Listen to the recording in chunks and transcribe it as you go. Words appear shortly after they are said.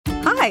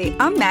Hi,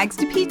 I'm Mags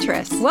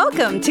DePetris.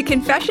 Welcome to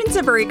Confessions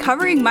of a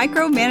Recovering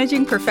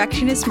Micromanaging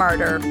Perfectionist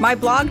Martyr, my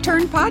blog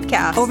turned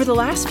podcast. Over the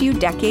last few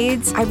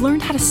decades, I've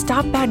learned how to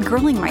stop bad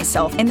girling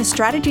myself, and the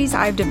strategies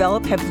I've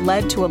developed have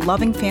led to a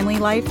loving family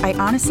life I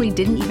honestly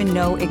didn't even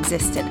know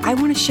existed. I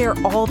want to share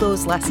all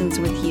those lessons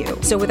with you.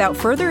 So without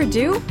further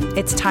ado,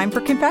 it's time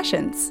for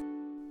Confessions.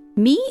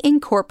 Me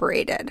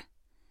Incorporated.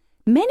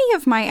 Many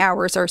of my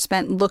hours are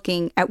spent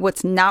looking at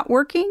what's not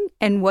working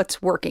and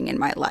what's working in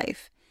my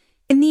life.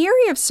 In the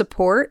area of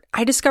support,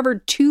 I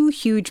discovered two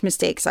huge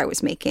mistakes I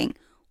was making.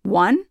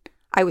 One,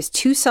 I was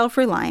too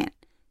self-reliant.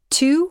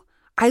 Two,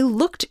 I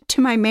looked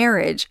to my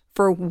marriage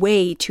for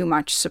way too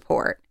much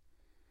support.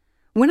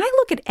 When I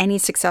look at any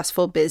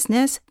successful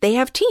business, they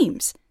have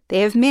teams.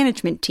 They have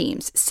management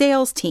teams,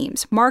 sales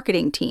teams,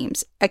 marketing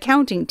teams,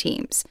 accounting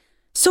teams.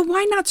 So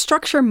why not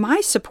structure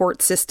my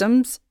support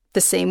systems the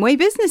same way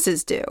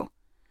businesses do?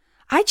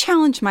 I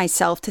challenged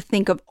myself to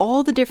think of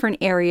all the different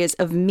areas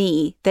of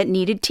me that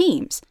needed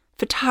teams.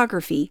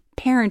 Photography,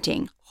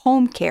 parenting,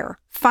 home care,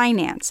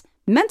 finance,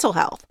 mental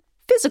health,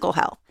 physical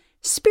health,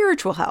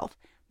 spiritual health,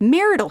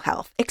 marital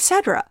health,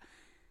 etc.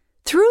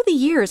 Through the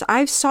years,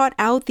 I've sought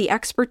out the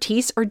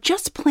expertise or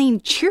just plain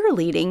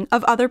cheerleading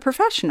of other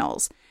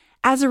professionals.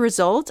 As a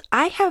result,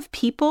 I have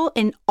people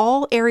in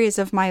all areas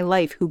of my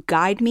life who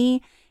guide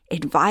me,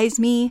 advise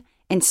me,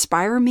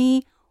 inspire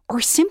me, or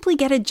simply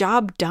get a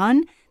job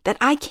done that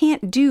I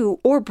can't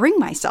do or bring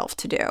myself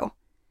to do.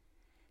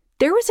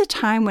 There was a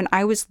time when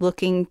I was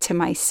looking to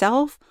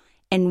myself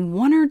and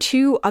one or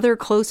two other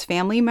close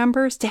family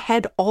members to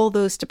head all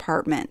those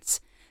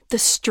departments. The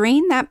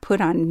strain that put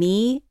on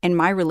me and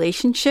my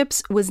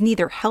relationships was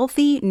neither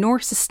healthy nor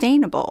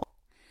sustainable.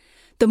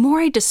 The more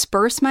I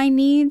disperse my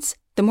needs,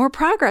 the more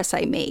progress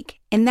I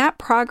make, and that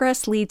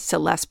progress leads to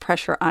less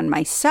pressure on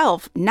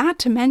myself, not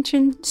to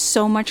mention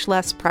so much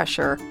less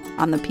pressure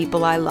on the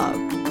people I love.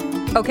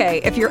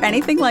 Okay, if you're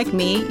anything like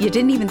me, you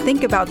didn't even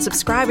think about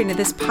subscribing to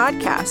this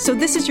podcast, so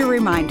this is your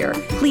reminder.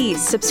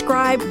 Please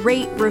subscribe,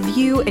 rate,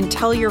 review, and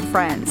tell your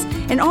friends.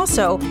 And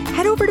also,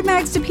 head over to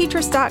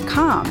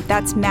magsdepetris.com.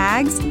 That's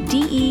Mags,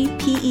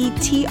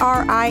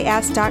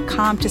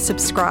 DEPETRIS.com to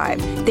subscribe.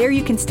 There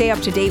you can stay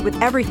up to date with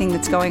everything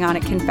that's going on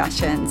at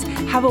Confessions.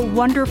 Have a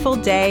wonderful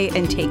day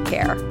and take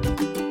care.